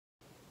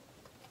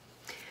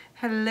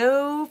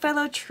Hello,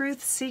 fellow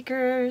truth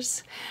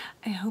seekers.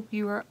 I hope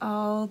you are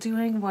all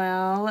doing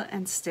well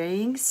and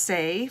staying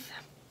safe.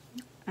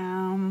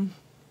 So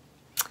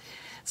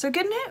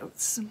good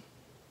news.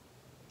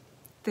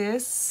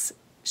 This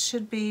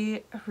should be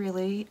a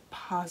really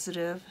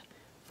positive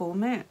full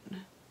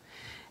moon.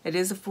 It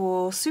is a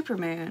full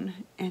supermoon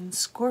in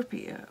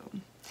Scorpio.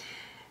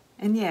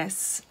 And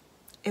yes,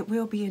 it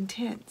will be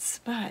intense,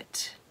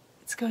 but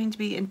it's going to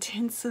be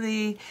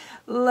intensely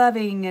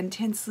loving,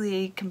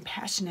 intensely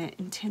compassionate,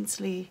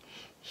 intensely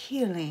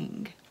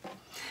healing.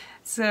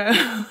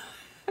 So,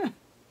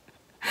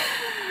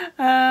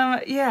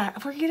 yeah,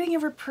 we're getting a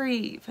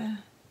reprieve.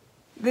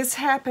 This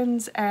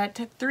happens at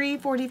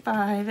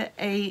 3:45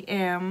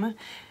 a.m.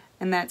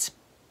 and that's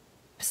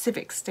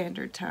Pacific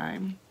Standard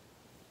Time.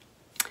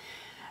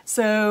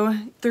 So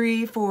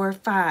 3, 4,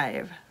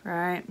 5,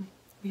 right?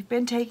 We've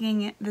been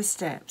taking the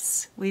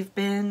steps. We've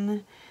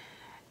been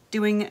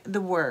doing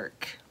the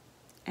work.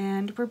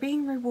 And we're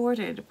being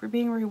rewarded. We're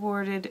being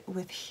rewarded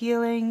with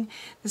healing.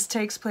 This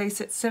takes place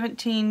at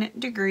 17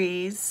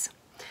 degrees.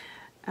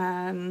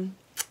 And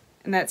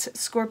that's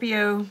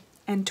Scorpio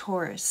and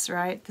Taurus,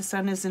 right? The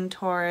sun is in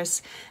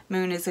Taurus,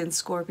 moon is in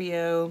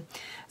Scorpio.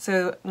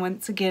 So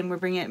once again, we're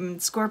bringing it in.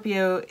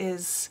 Scorpio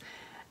is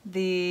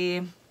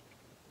the,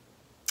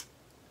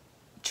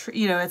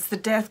 it's the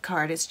death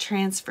card. It's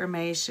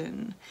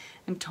transformation.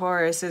 And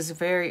Taurus is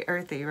very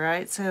earthy,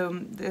 right? So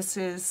this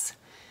is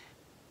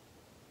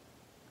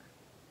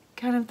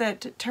kind of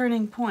that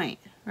turning point,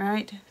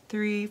 right?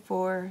 3,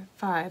 4,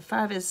 5.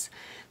 5 is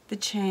the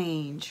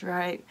change,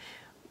 right?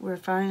 We're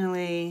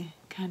finally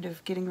kind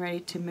of getting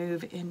ready to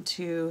move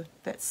into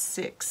that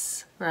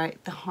 6,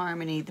 right? The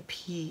harmony, the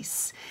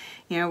peace.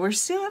 We're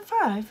still at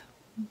 5,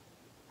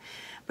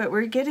 but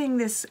we're getting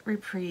this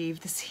reprieve,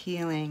 this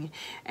healing.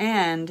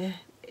 And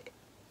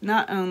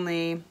not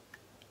only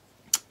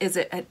is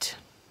it at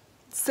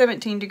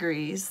 17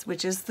 degrees,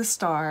 which is the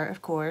star,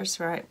 of course,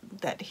 right?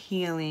 That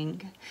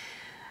healing.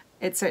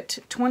 It's at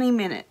 20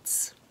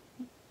 minutes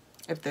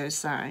of those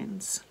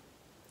signs.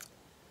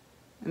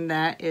 And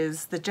that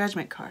is the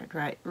judgment card,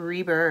 right?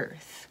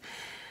 Rebirth.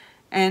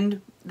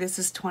 And this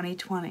is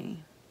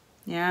 2020.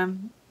 Yeah?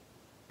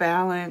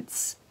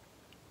 Balance.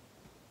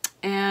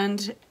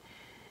 And,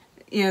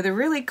 the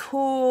really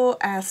cool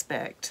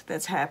aspect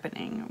that's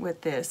happening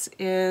with this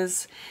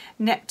is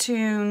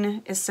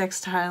Neptune is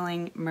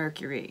sextiling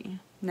Mercury.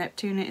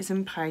 Neptune is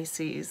in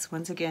Pisces.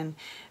 Once again,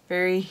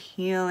 very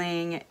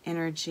healing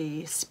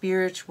energy,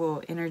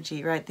 spiritual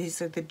energy, right?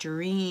 These are the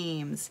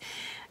dreams.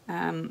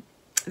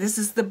 This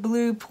is the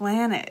blue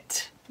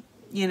planet.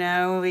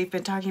 We've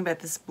been talking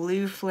about this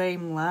blue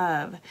flame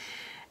love.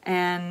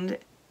 And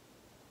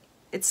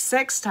it's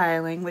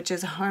sextiling, which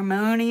is a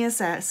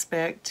harmonious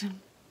aspect.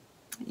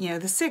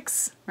 The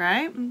 6,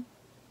 right?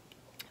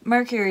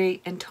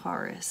 Mercury and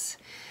Taurus.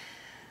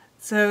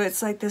 So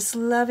it's like this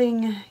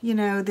loving,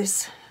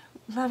 this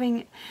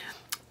loving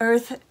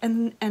earth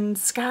and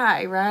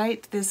sky,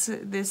 right?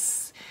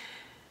 This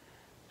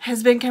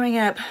has been coming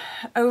up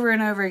over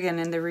and over again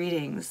in the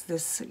readings.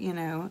 This,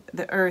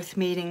 the earth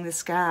meeting the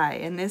sky.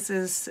 And this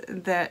is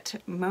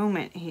that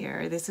moment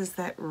here. This is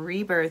that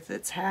rebirth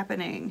that's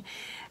happening.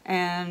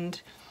 And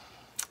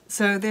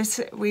so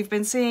we've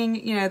been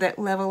seeing, that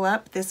level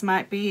up. This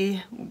might be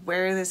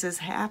where this is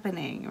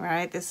happening,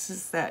 right? This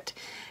is that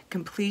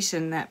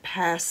completion, that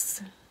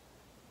pass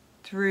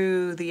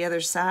through the other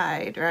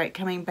side, right?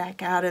 Coming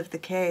back out of the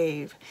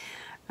cave.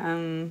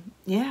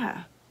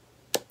 Yeah,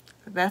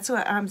 that's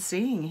what I'm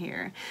seeing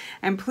here.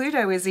 And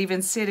Pluto is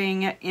even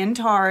sitting in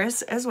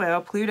Taurus as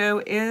well.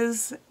 Pluto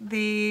is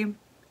the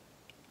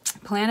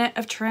planet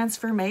of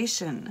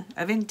transformation,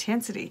 of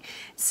intensity,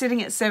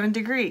 sitting at 7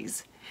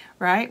 degrees,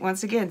 right?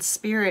 Once again,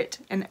 spirit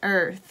and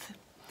earth.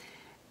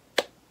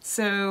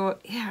 So,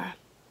 yeah.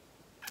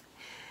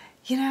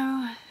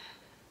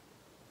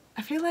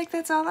 I feel like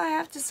that's all I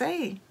have to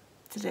say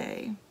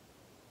today.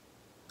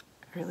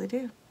 I really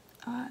do.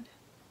 Odd.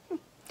 All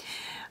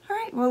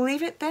right, we'll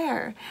leave it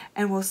there,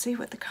 and we'll see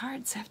what the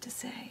cards have to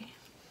say.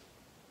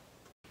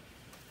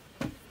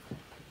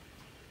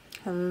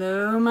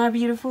 Hello, my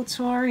beautiful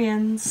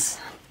Taurians.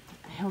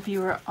 I hope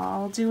you are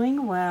all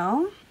doing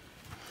well.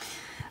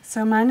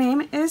 So my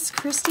name is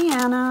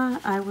Christiana.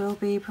 I will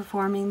be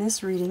performing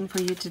this reading for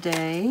you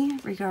today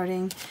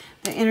regarding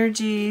the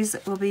energies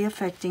that will be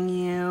affecting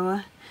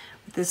you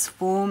with this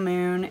full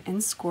moon in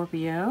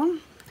Scorpio,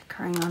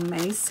 occurring on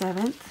May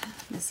 7th.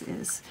 This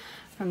is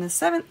from the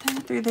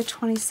 7th through the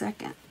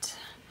 22nd. It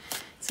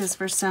says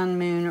for Sun,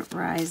 Moon,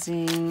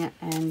 Rising,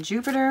 and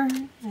Jupiter,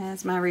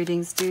 as my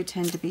readings do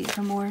tend to be of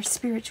a more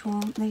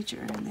spiritual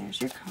nature. And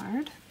there's your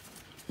card.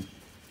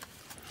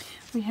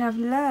 We have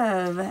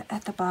love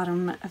at the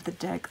bottom of the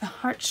deck, the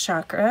heart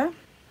chakra.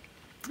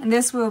 And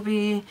this will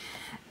be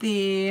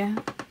the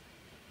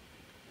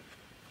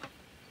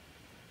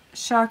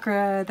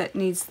chakra that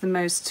needs the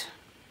most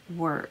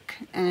work.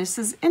 And this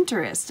is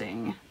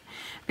interesting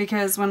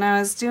because when I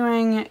was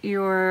doing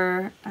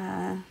your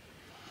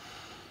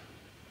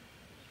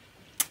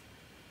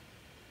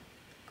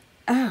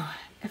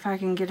if I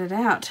can get it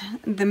out,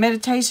 the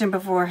meditation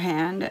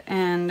beforehand,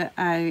 and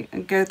I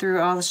go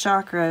through all the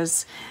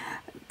chakras,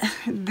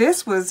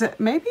 this was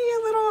maybe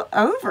a little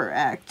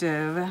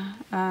overactive.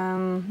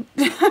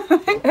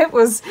 It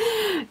was,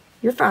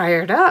 you're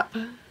fired up.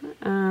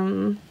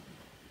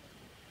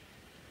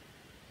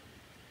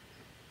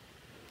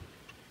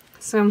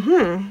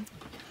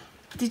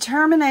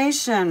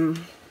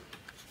 Determination.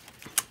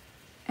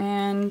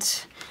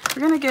 And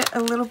we're going to get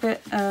a little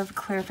bit of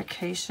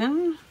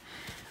clarification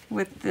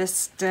with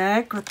this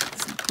deck, with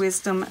the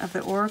Wisdom of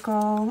the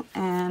Oracle.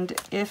 And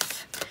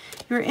if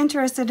you're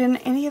interested in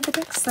any of the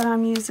decks that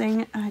I'm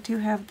using, I do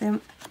have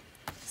them.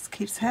 This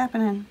keeps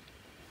happening.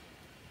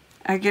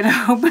 I get a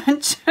whole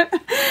bunch.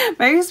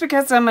 Maybe it's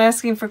because I'm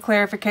asking for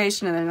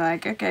clarification and they're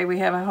like, okay, we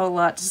have a whole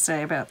lot to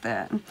say about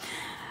that.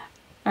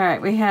 All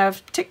right, we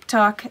have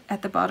TikTok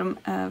at the bottom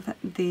of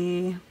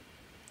the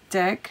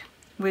deck,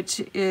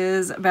 which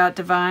is about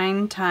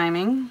divine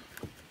timing.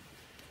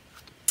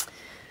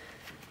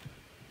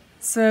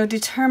 So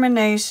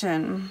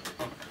determination.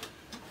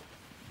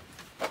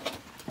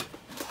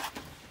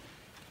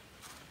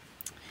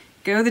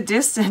 Go the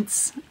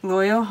distance,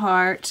 loyal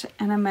heart,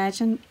 and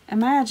imagine.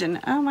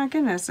 Oh my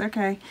goodness,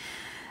 okay.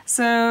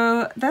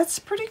 So that's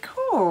pretty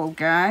cool,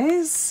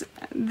 guys.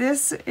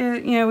 This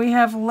is, you know, we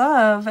have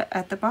love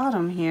at the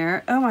bottom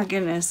here. Oh my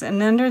goodness.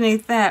 And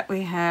underneath that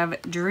we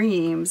have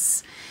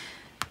dreams.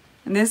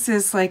 And this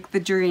is like the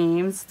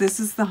dreams. This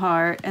is the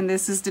heart. And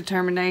this is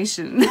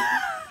determination.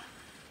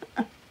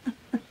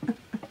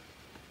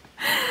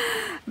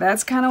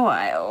 That's kind of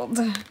wild.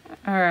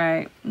 All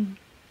right.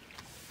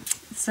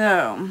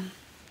 So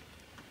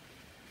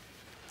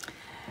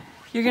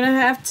you're going to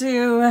have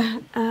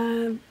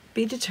to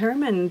be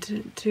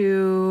determined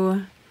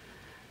to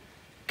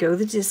go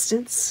the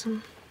distance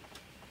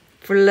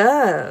for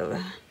love.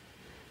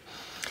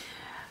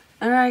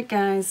 All right,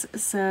 guys.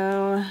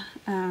 So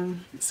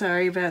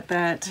sorry about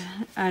that.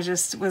 I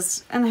just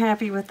was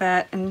unhappy with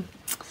that, and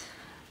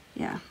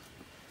yeah,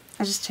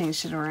 I just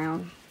changed it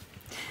around.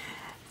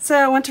 So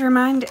I want to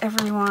remind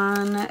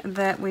everyone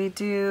that we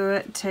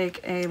do take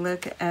a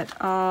look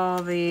at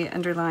all the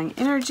underlying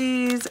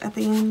energies at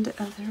the end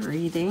of the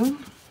reading.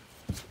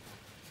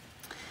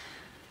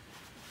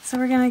 So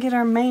we're going to get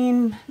our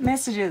main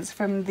messages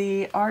from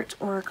the art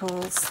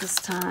oracles this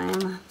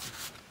time.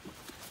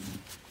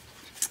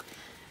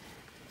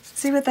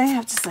 See what they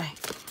have to say.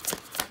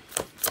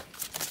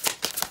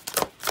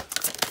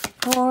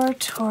 For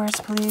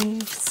Taurus,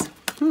 please.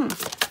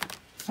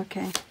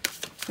 Okay. I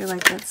feel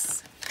like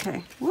that's...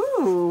 Okay.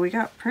 Woo! We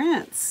got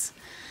Prince.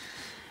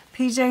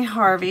 PJ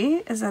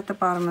Harvey is at the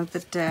bottom of the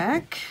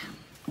deck.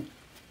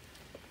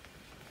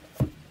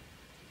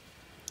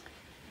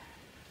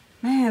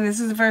 Man, this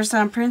is the first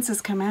time Prince has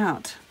come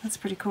out. That's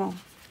pretty cool.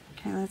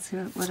 Okay, let's see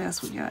what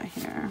else we got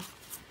here.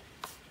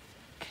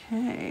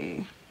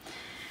 Okay.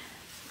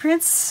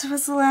 Prince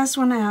was the last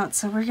one out,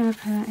 so we're going to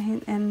put...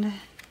 And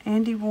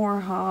Andy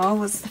Warhol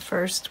was the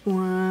first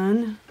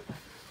one.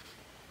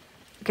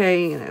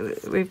 Okay,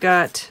 we've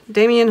got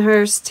Damien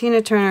Hirst,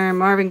 Tina Turner,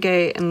 Marvin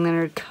Gaye, and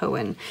Leonard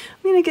Cohen.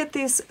 I'm going to get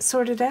these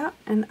sorted out,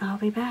 and I'll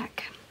be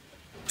back.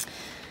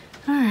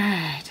 All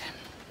right.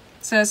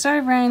 So it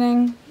started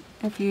raining.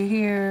 If you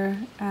hear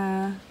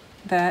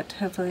that,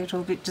 hopefully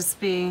it'll just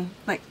be,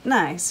 like,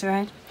 nice,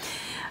 right?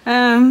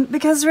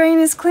 Because rain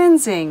is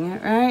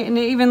cleansing, right? And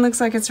it even looks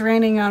like it's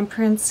raining on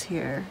Prince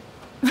here.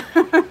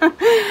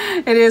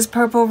 It is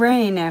purple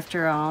rain,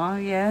 after all,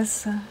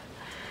 yes.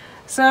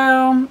 So,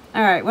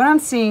 all right, what I'm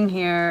seeing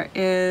here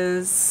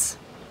is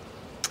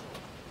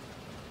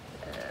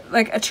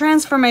like a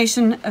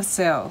transformation of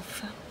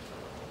self.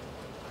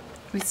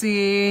 We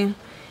see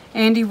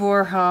Andy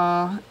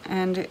Warhol,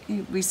 and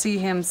we see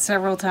him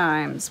several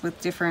times with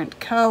different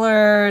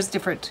colors,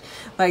 different,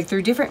 like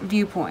through different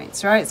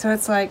viewpoints, right? So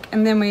it's like,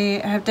 and then we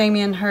have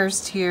Damien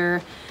Hirst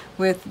here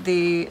with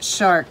the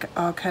shark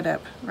all cut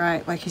up,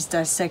 right? Like he's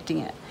dissecting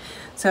it.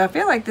 So I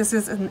feel like this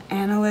is an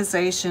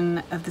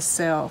analyzation of the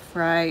self,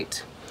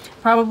 right?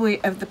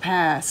 Probably of the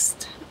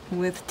past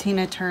with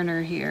Tina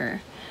Turner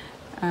here.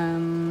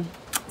 It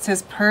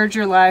says, purge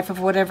your life of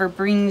whatever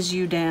brings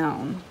you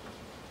down.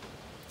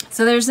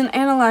 So there's an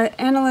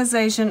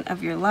analyzation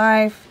of your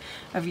life,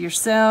 of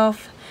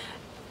yourself.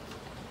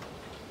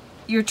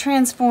 You're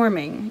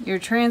transforming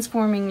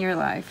your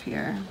life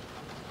here.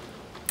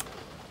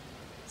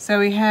 So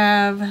we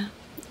had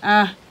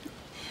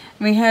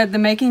the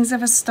makings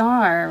of a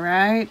star,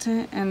 right?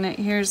 And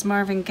here's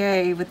Marvin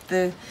Gaye with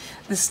the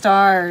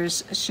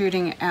stars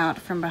shooting out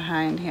from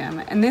behind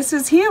him. And this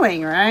is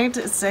healing, right?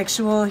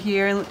 Sexual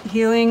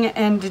healing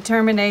and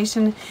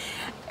determination.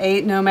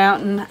 Ain't no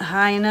mountain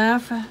high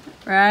enough,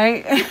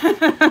 right?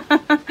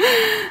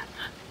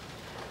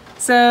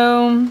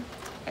 So,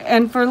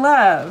 and for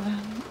love,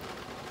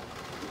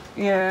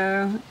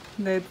 yeah,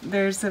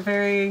 there's a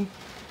very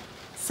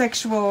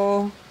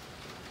sexual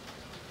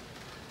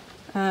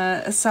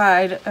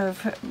side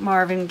of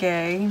Marvin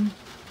Gaye.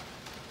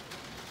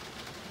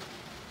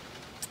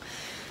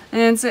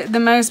 And so the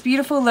most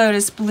beautiful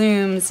lotus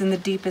blooms in the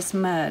deepest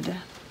mud.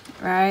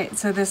 right?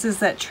 So this is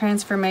that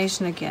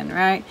transformation again,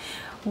 right?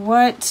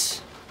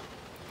 What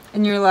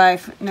in your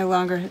life no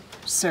longer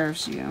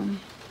serves you?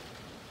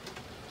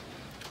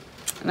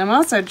 And I'm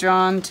also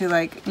drawn to,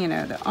 like, you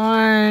know, the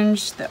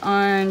orange, the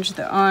orange,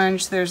 the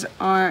orange. There's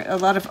a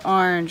lot of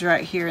orange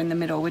right here in the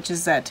middle, which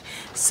is that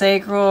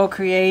sacral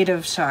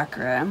creative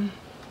chakra.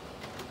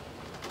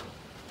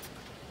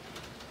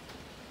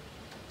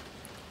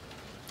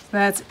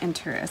 That's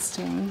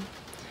interesting.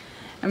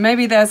 And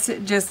maybe that's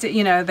just,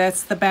 you know,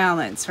 that's the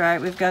balance,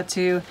 right? We've got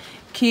to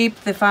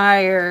keep the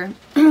fire.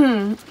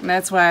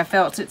 That's why I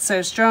felt it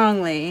so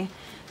strongly,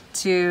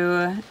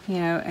 to, you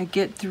know,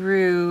 get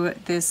through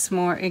this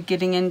more,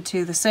 getting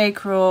into the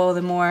sacral,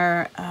 the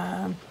more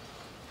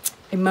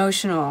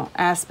emotional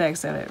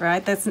aspects of it,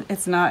 right?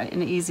 It's not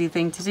an easy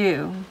thing to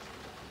do.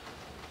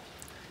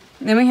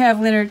 Then we have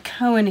Leonard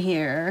Cohen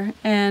here,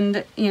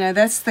 and, you know,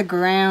 that's the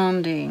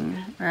grounding,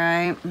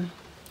 right?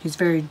 He's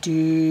very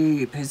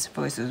deep, his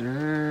voice is,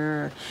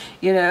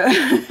 you know.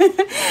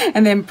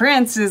 And then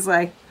Prince is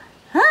like,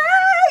 ah,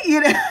 you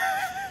know.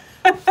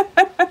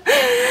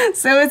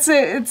 So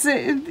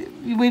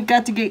we've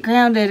got to get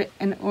grounded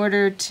in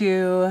order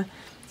to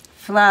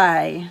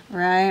fly,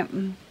 right?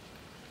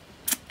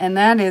 And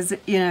that is,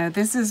 you know,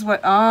 this is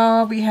what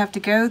all we have to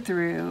go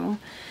through.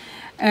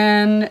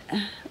 And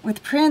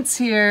with Prince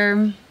here,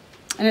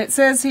 and it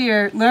says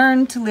here,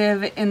 learn to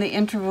live in the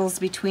intervals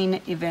between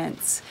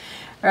events,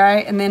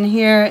 right? And then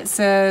here it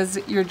says,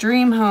 your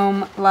dream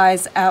home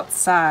lies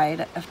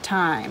outside of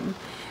time.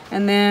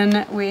 And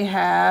then we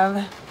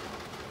have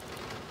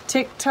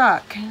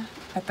tick-tock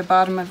at the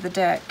bottom of the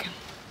deck.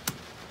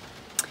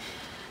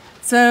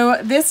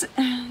 So this,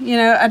 you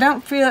know, I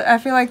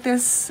feel like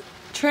this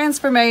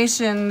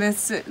transformation,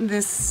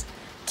 this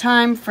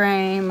time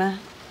frame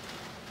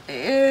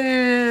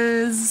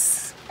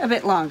is a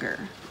bit longer,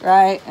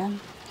 right?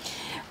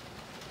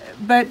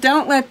 But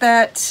don't let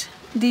that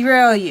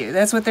derail you.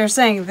 That's what they're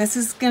saying. This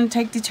is going to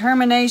take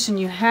determination.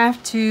 You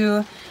have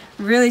to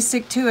really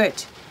stick to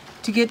it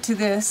to get to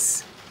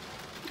this,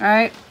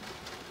 right?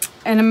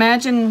 And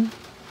imagine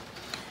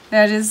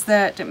that is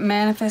that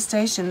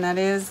manifestation. That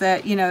is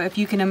that, you know, if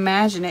you can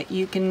imagine it,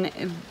 you can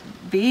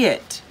be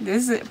it.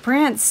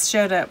 Prince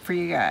showed up for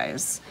you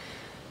guys.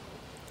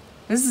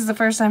 This is the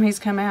first time he's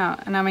come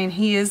out. And I mean,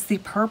 he is the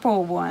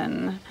purple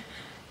one.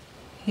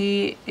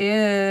 He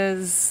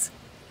is,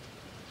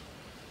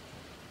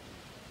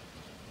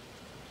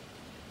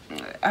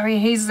 I mean,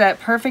 he's that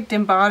perfect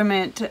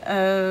embodiment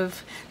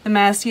of the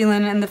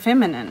masculine and the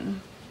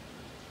feminine.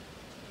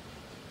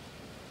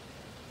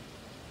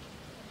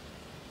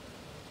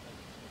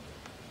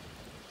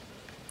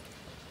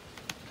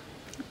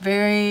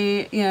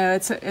 Very, you know,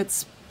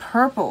 it's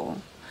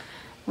purple,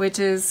 which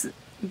is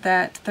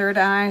that third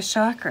eye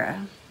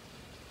chakra.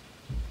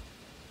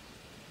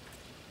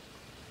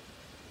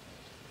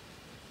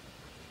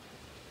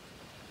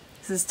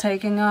 This is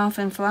taking off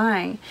and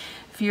flying.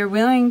 If you're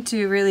willing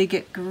to really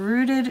get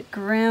rooted,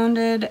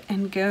 grounded,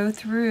 and go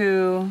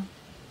through,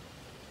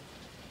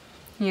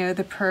 you know,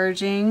 the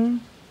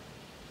purging,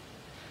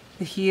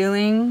 the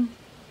healing,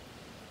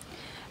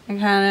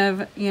 and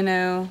kind of, you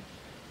know,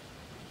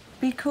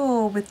 be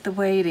cool with the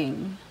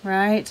waiting,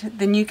 right?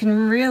 Then you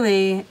can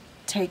really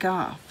take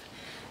off.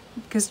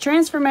 Because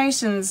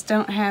transformations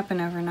don't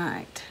happen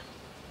overnight.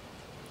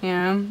 You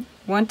know,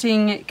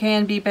 wanting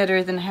can be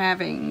better than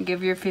having.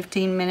 Give your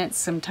 15 minutes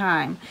some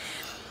time.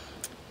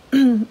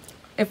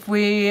 If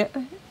we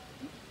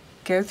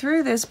go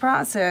through this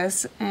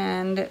process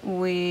and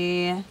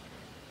we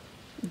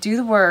do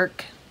the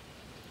work,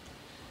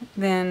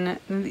 then,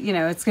 you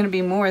know, it's going to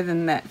be more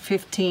than that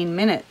 15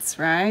 minutes,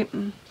 right?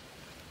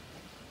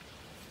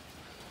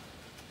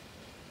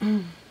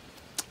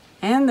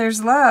 And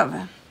there's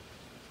love.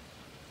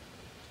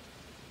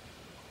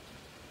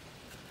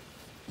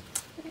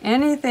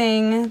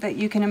 Anything that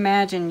you can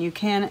imagine, you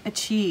can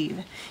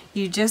achieve.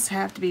 You just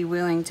have to be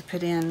willing to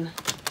put in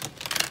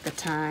the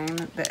time,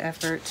 the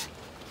effort,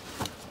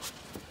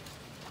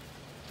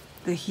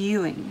 the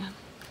healing.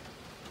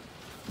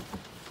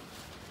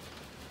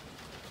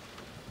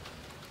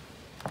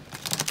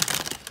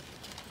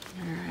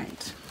 All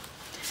right.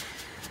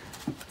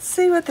 Let's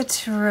see what the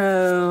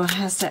tarot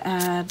has to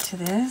add to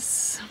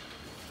this.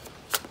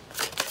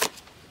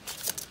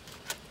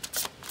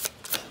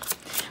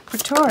 For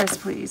Taurus,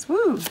 please.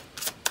 Woo!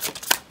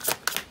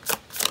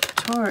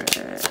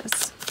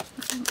 Taurus.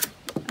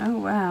 Oh,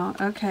 wow.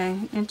 Okay,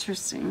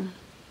 interesting.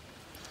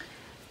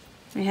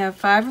 We have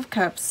 5 of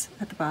Cups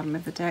at the bottom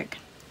of the deck.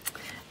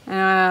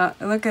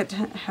 Look at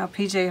how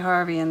PJ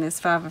Harvey and this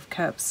 5 of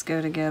Cups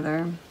go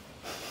together.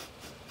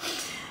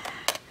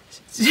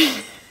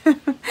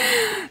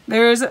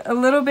 There's a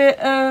little bit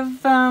of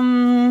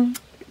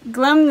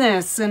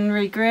glumness and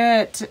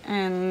regret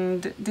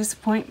and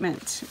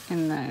disappointment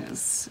in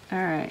those. All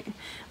right.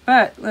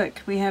 But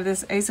look, we have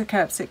this Ace of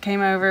Cups that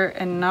came over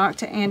and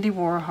knocked Andy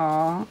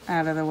Warhol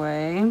out of the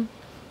way.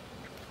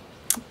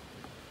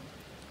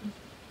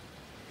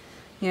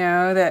 You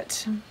know,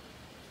 that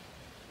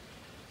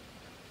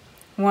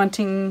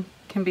wanting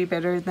can be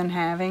better than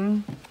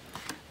having.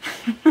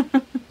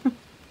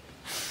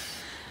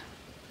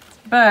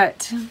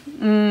 But,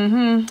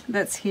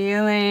 that's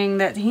healing,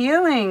 that's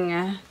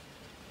healing.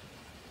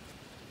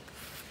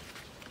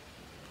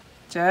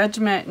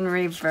 Judgment in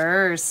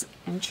reverse.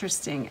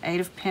 Interesting. 8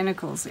 of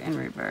Pentacles in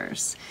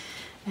reverse.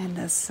 And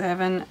the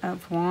 7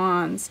 of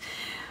Wands.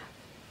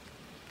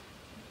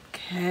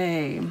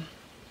 Okay.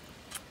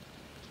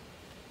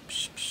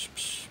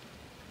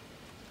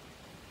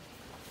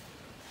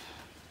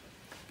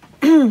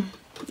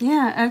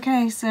 Yeah,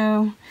 okay,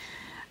 so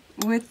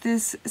with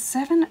this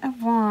 7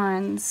 of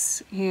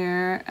Wands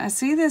here, I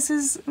see this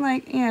is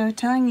like, you know,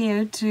 telling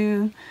you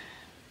to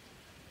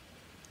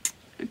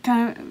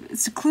kind of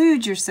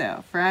seclude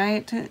yourself,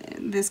 right?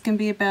 This can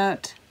be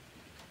about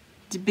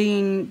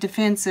being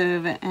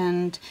defensive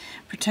and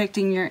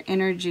protecting your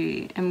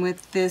energy. And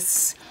with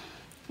this,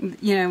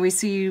 you know, we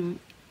see you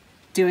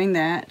doing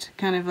that,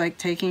 kind of like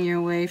taking you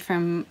away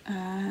from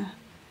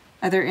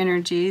other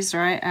energies,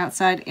 right?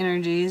 Outside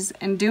energies,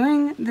 and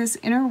doing this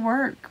inner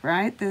work,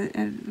 right?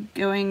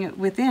 Going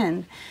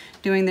within,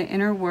 doing the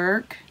inner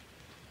work,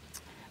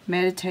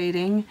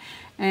 meditating,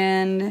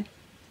 and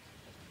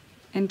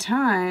in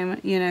time,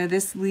 you know,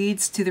 this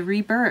leads to the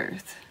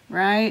rebirth,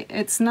 right?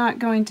 It's not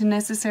going to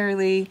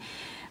necessarily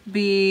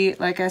be,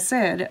 like I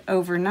said,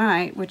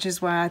 overnight, which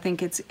is why I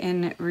think it's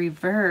in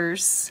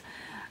reverse,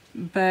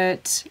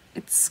 but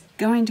it's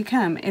going to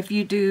come if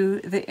you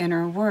do the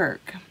inner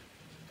work.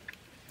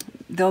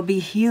 There'll be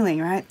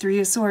healing, right? 3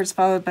 of Swords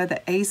followed by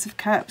the Ace of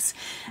Cups.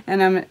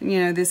 And you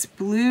know, this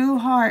blue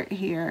heart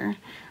here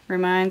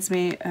reminds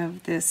me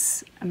of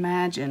this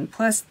Imagine,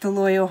 plus the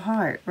loyal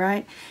heart,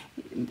 right?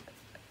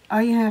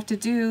 All you have to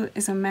do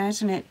is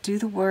imagine it, do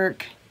the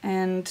work,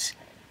 and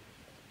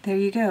there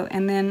you go.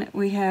 And then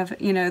we have,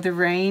 you know, the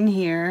rain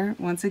here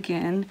once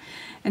again.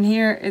 And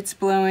here it's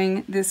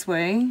blowing this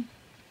way,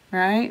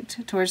 right?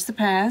 Towards the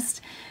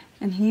past.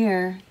 And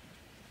here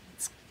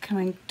it's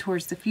coming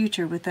towards the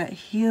future with that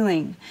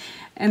healing.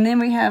 And then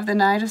we have the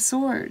Knight of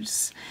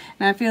Swords.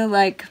 And I feel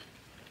like,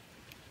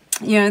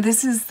 you know,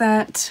 this is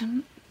that,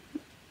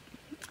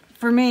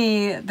 for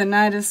me, the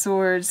Knight of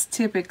Swords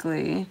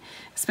typically,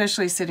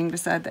 especially sitting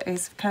beside the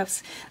Ace of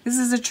Cups, this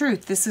is a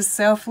truth. This is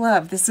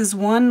self-love. This is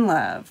one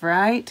love,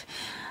 right?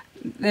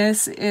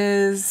 This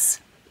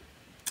is,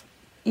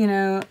 you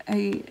know,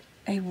 a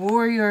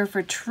warrior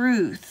for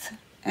truth.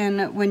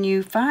 And when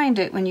you find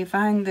it, when you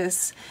find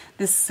this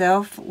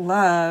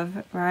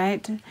self-love,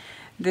 right,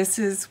 this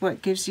is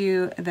what gives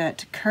you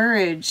that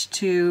courage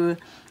to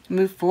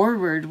move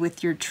forward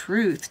with your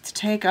truth, to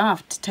take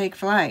off, to take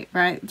flight,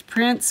 right?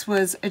 Prince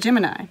was a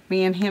Gemini.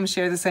 Me and him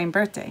share the same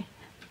birthday.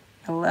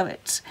 I love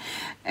it.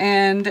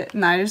 And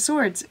Knight of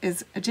Swords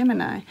is a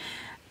Gemini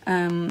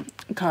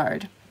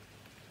card.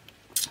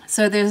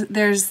 So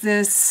there's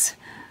this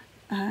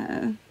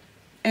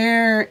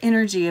air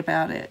energy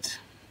about it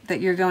that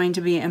you're going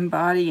to be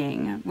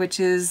embodying, which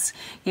is,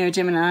 you know,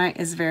 Gemini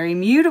is very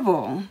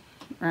mutable,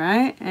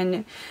 right?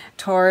 And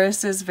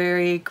Taurus is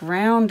very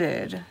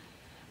grounded.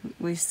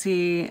 We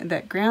see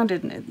that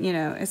grounded, you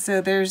know, so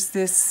there's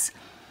this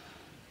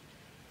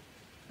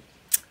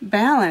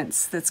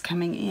balance that's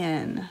coming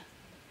in.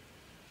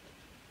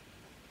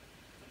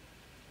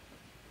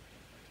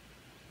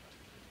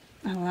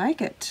 I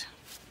like it.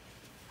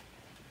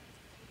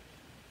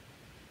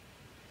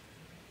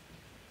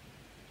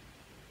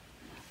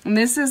 And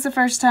this is the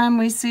first time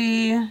we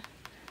see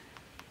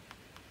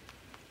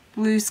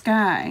blue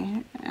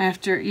sky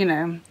after, you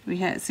know, we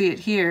see it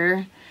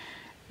here.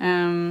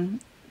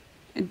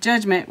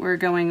 Judgment, we're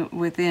going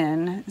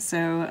within,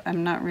 so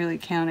I'm not really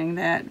counting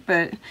that,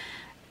 but,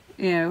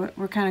 you know,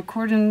 we're kind of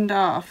cordoned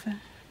off.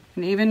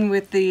 And even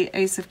with the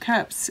Ace of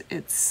Cups,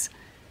 it's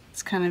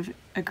kind of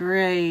a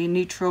gray,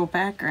 neutral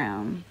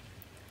background.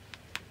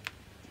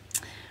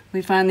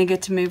 We finally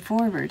get to move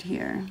forward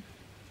here.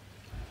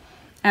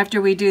 After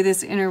we do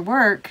this inner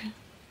work,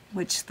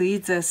 which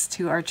leads us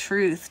to our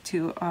truth,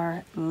 to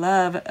our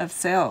love of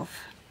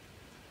self.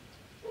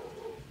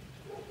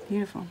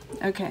 Beautiful.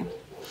 Okay.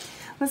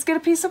 Let's get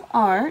a piece of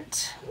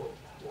art.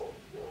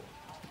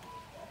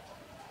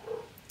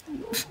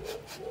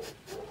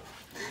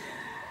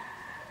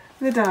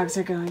 The dogs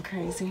are going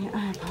crazy.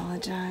 I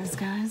apologize,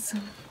 guys.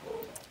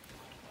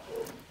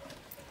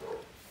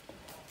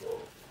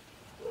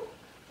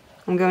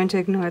 I'm going to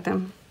ignore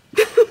them.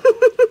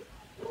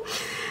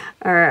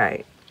 All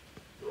right.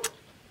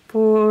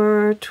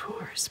 For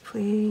Taurus,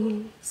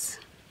 please.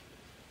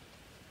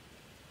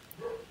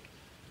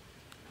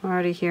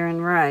 Already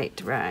hearing right,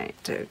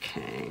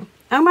 okay.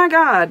 Oh my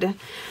God,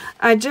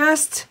 I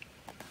just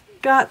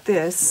got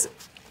this.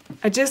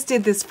 I just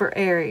did this for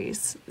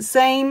Aries.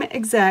 Same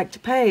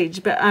exact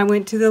page, but I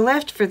went to the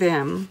left for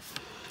them.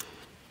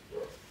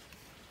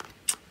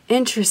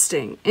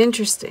 Interesting,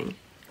 interesting.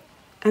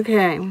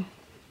 Okay.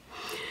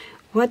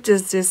 What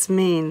does this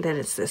mean that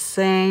it's the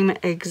same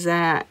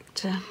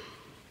exact?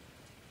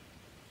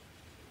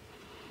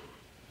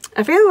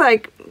 I feel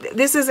like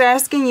this is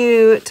asking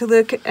you to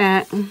look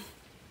at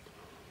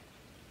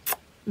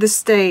the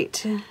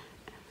state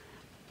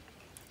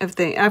of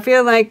things. I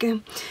feel like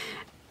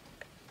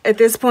at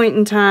this point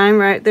in time,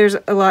 right, there's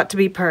a lot to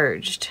be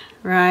purged,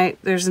 right?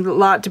 There's a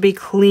lot to be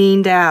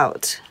cleaned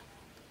out.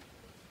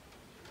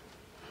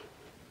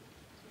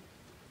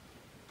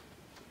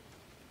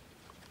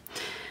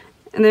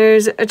 And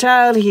there's a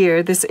child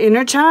here, this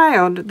inner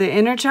child, the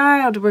inner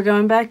child. We're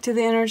going back to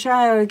the inner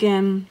child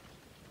again.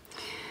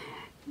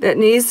 That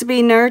needs to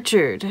be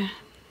nurtured.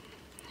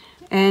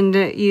 And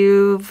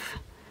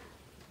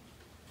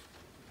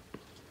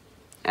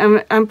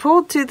I'm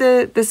pulled to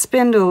the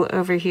spindle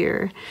over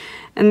here.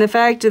 And the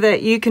fact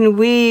that you can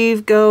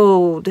weave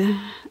gold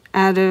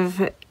out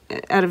of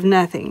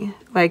nothing.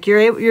 Like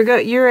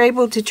you're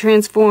able to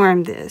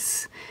transform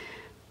this.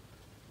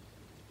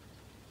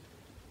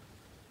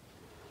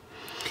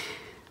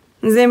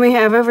 And then we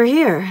have over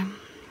here,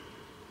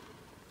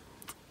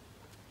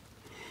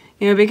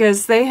 you know,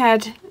 because they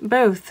had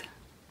both,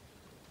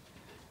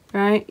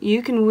 right?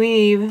 You can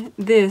weave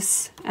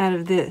this out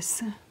of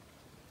this.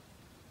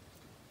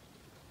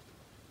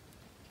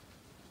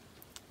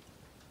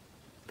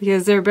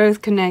 Because they're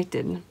both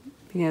connected.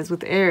 Because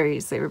with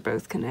Aries, they were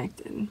both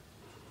connected.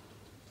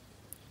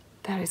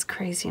 That is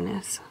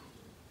craziness.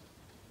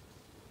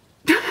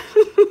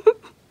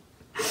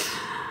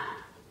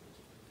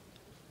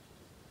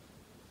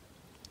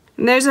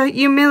 And there's a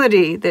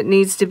humility that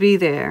needs to be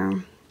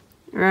there,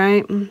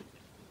 right?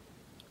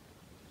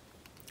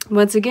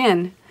 Once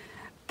again,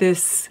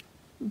 this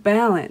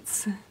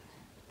balance.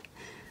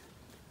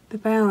 The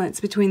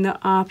balance between the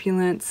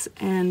opulence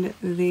and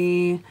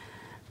the,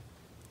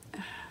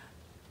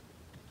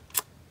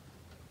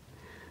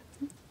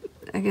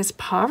 I guess,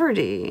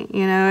 poverty.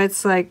 You know,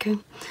 it's like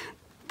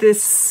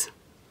this.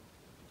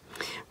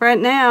 Right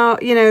now,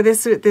 you know,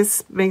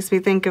 this makes me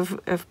think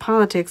of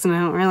politics, and I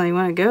don't really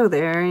want to go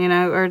there, you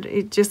know, or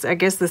it just, I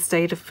guess, the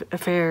state of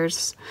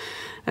affairs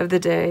of the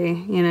day,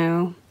 you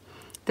know.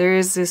 There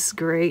is this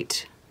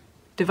great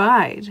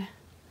divide,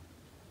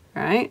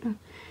 right,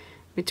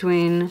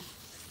 between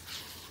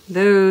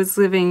those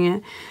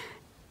living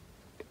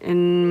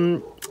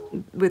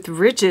with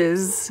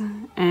riches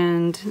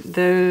and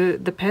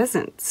the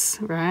peasants,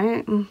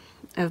 right,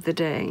 of the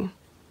day.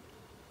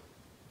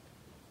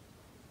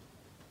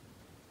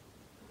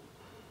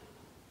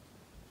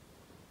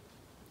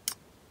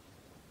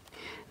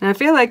 And I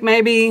feel like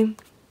maybe,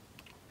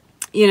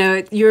 you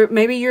know,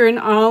 maybe you're an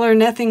all or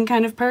nothing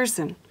kind of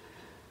person.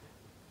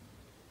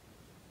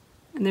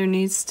 And there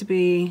needs to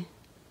be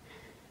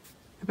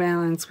a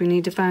balance. We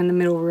need to find the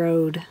middle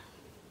road.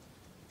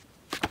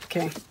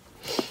 Okay.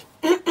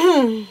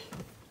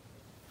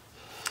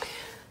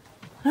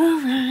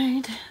 All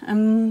right.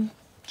 I'm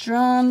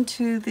drawn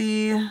to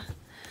the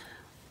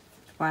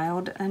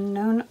wild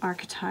unknown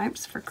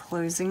archetypes for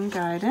closing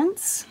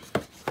guidance.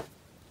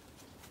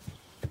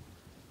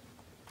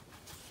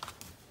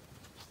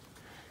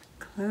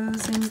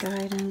 Closing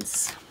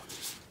guidance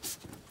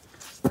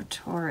for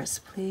Taurus,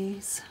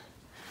 please.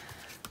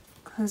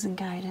 Closing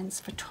guidance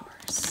for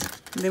Taurus.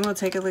 And then we'll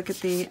take a look at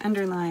the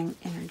underlying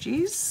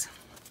energies.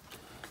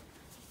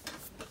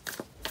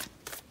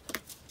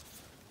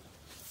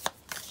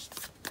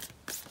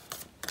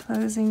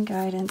 Closing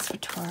guidance for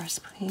Taurus,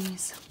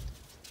 please.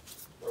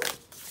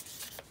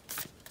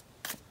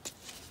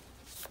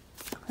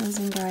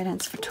 Closing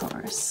guidance for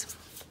Taurus.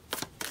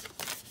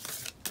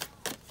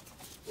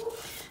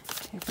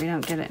 If we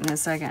don't get it in a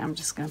second, I'm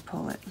just going to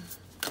pull it.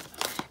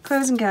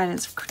 Closing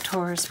guidance for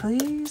Taurus,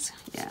 please.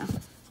 Yeah,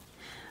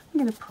 I'm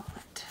going to pull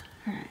it.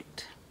 All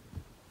right.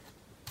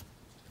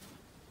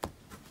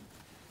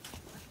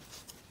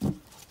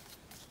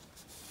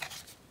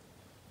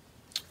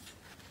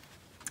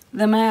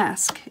 The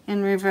Mask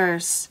in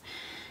reverse.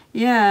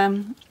 Yeah,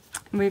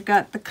 we've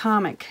got the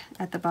comic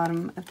at the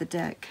bottom of the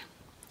deck.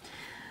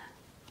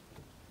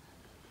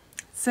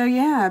 So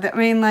yeah, I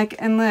mean, like,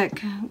 and look,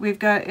 we've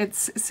got,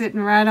 it's sitting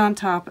right on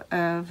top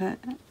of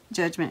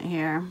Judgment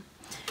here.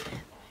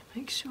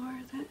 Make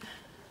sure that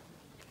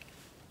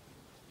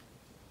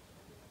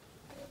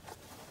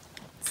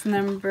it's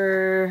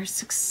number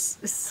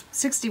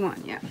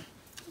 61, yeah.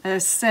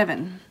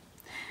 7.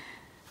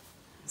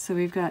 So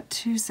we've got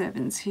 2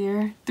 7s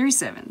here, 3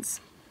 7s,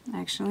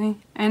 actually.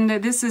 And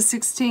this is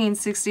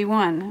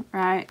 1661,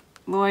 right?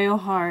 Loyal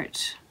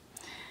heart.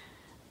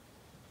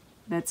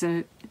 That's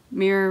a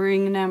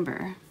mirroring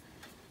number.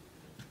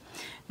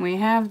 We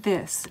have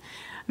this.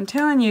 I'm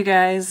telling you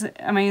guys,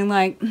 I mean,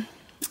 like,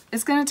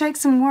 it's going to take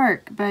some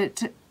work,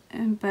 but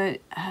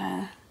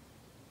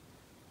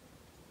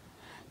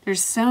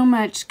there's so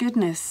much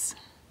goodness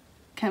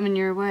coming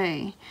your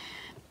way.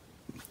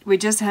 We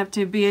just have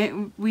to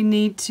we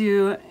need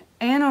to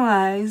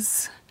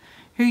analyze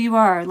who you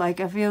are. Like,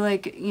 I feel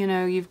like, you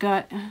know, you've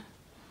got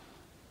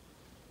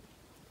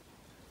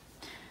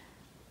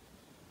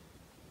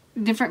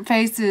different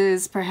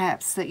faces,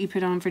 perhaps, that you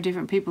put on for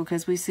different people,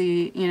 because we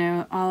see, you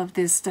know, all of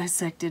this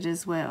dissected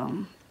as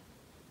well.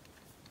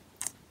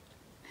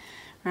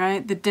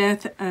 Right? The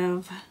death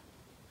of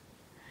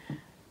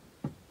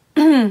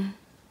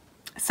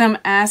some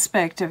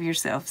aspect of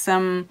yourself,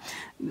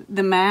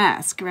 the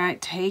mask, right?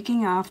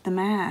 Taking off the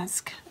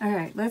mask. All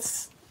right,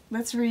 let's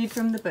read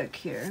from the book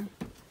here.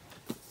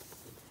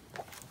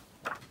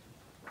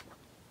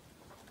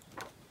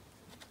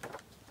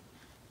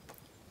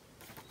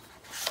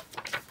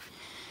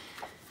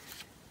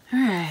 All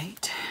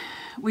right.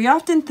 We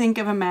often think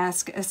of a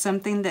mask as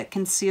something that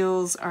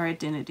conceals our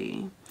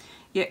identity,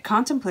 yet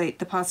contemplate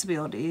the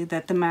possibility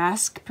that the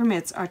mask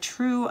permits our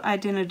true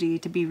identity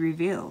to be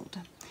revealed.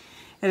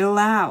 It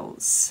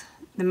allows.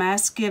 The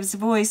mask gives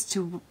voice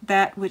to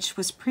that which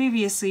was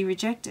previously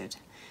rejected.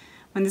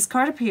 When this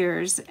card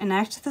appears,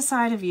 enact the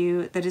side of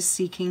you that is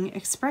seeking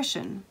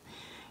expression,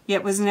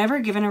 yet was never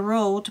given a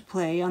role to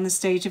play on the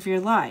stage of your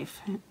life.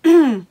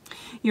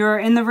 You are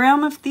in the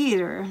realm of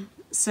theater,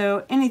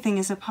 so anything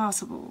is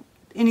possible.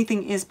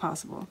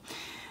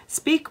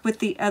 Speak with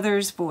the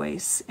other's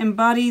voice.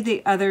 Embody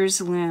the other's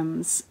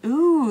limbs.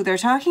 Ooh, they're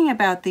talking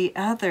about the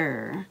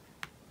other.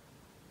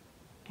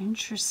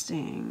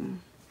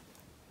 Interesting.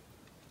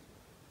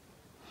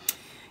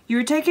 You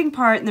are taking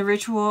part in the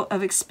ritual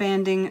of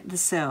expanding the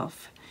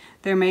self.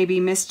 There may be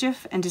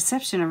mischief and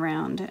deception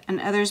around, and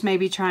others may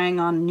be trying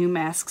on new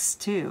masks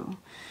too.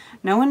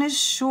 No one is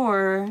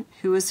sure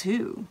who is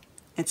who.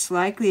 It's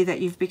likely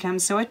that you've become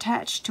so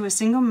attached to a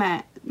single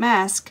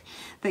mask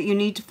that you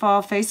need to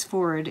fall face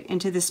forward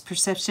into this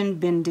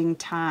perception-bending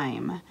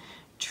time.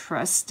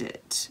 Trust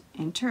it.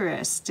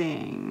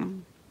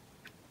 Interesting.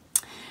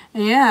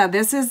 Yeah,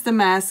 this is the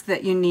mask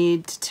that you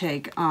need to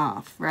take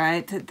off,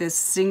 right? This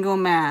single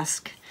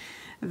mask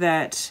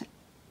that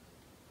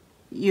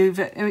you've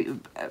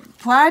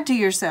applied to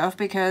yourself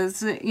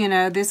because, you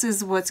know, this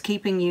is what's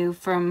keeping you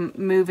from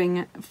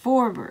moving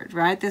forward,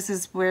 right? This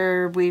is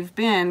where we've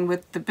been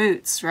with the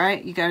boots,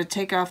 right? You got to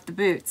take off the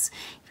boots.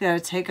 You got to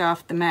take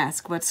off the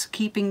mask. What's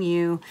keeping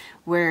you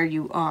where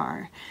you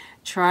are?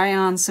 Try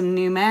on some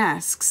new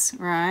masks,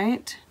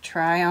 right?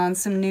 Try on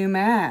some new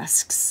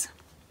masks.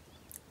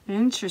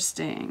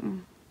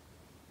 Interesting.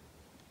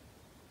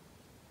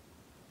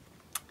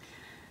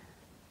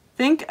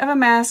 Think of a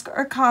mask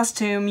or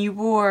costume you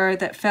wore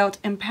that felt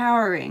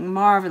empowering,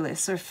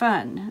 marvelous, or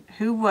fun.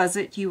 Who was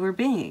it you were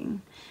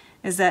being?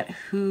 Is that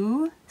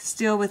who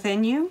still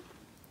within you?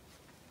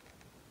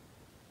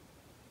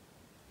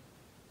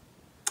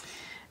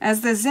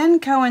 As the Zen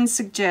koan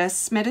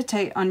suggests,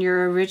 meditate on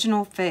your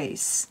original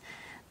face,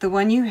 the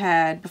one you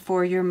had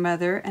before your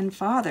mother and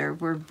father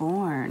were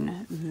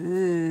born.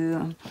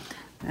 Ooh,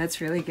 that's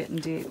really getting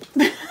deep.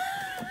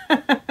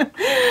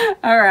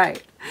 All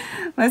right.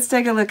 Let's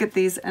take a look at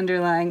these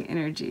underlying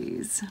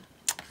energies.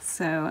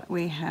 So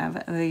we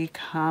have the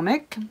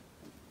comic,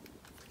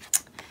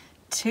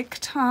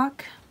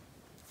 TikTok.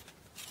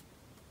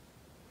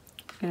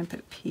 I'm going to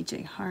put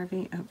PJ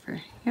Harvey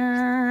over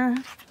here.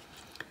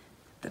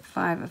 The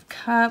Five of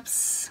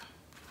Cups.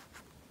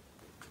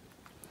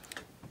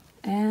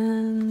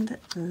 And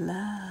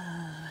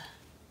love.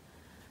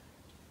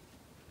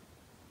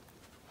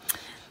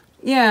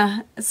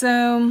 Yeah,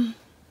 so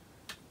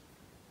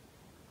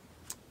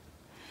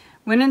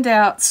when in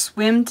doubt,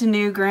 swim to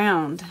new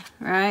ground,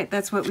 right?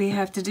 That's what we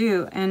have to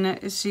do.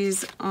 And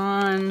she's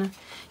on,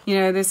 you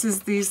know, this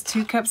is these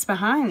two cups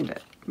behind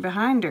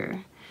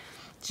her.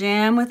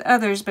 Jam with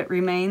others, but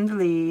remain the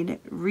lead.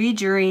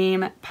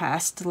 Redream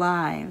past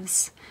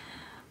lives.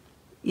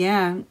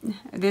 Yeah,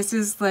 this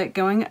is like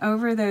going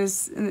over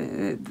those,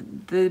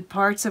 the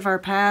parts of our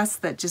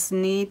past that just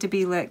need to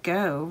be let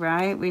go,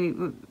 right?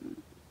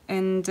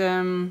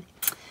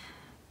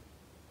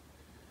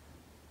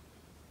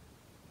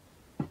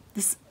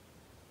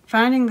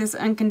 Finding this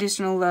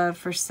unconditional love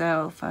for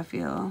self, I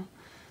feel.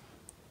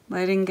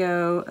 Letting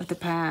go of the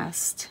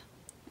past.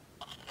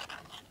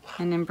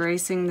 And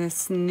embracing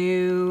this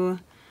new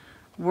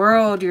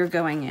world you're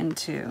going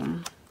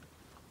into.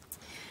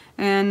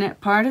 And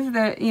part of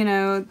the, you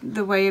know,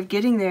 the way of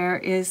getting there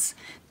is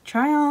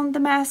try on the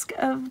mask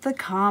of the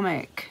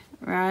comic,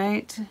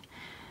 right?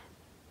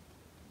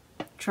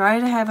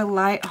 Try to have a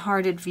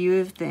light-hearted view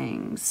of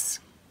things.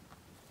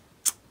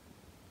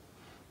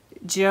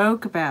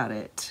 Joke about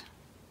it.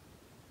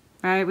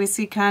 Right, we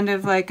see kind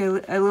of like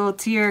a little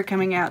tear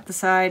coming out the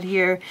side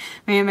here.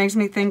 I mean, it makes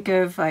me think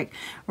of like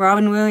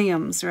Robin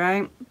Williams,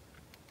 right?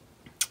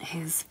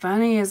 He's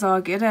funny as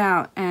all get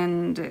out,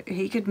 and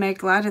he could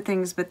make light of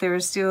things, but there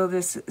was still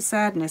this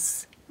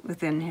sadness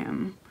within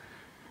him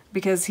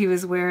because he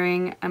was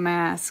wearing a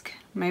mask,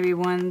 maybe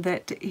one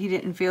that he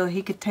didn't feel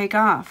he could take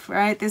off,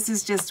 right? This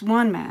is just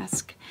one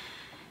mask.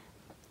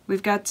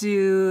 We've got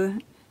to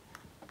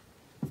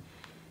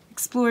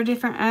explore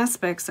different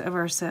aspects of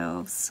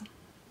ourselves.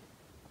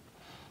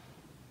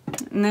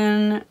 And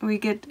then we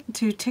get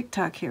to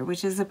TikTok here,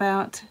 which is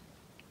about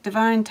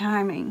divine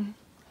timing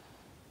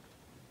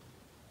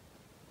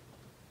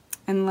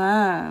and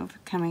love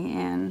coming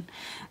in.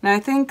 And I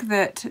think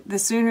that the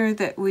sooner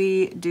that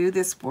we do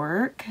this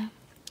work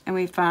and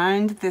we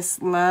find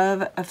this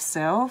love of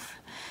self,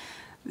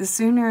 the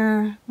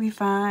sooner we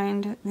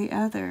find the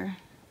other,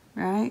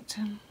 right?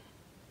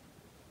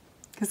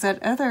 because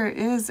that other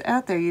is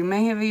out there. You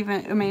may have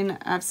even, I mean,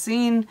 I've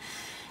seen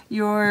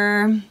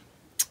your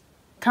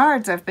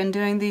cards. I've been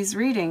doing these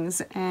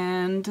readings,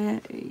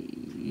 and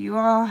you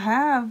all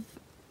have,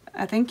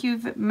 I think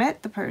you've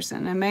met the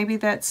person, and maybe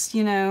that's,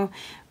 you know,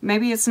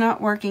 maybe it's not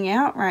working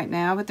out right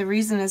now, but the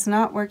reason it's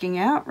not working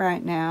out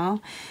right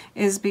now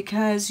is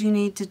because you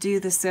need to do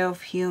the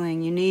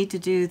self-healing. You need to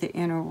do the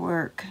inner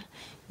work.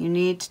 You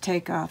need to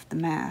take off the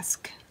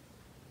mask,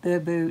 the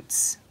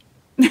boots.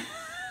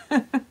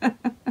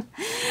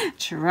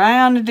 Try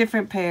on a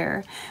different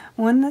pair.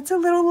 One that's a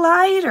little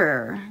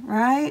lighter,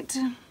 right?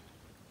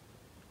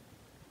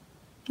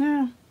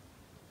 Yeah.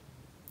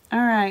 All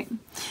right.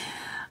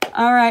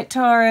 All right,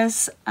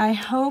 Taurus, I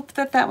hope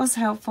that that was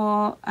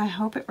helpful. I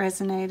hope it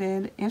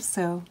resonated. If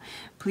so,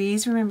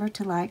 please remember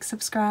to like,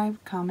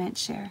 subscribe, comment,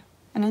 share.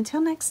 And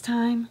until next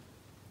time,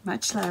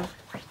 much love.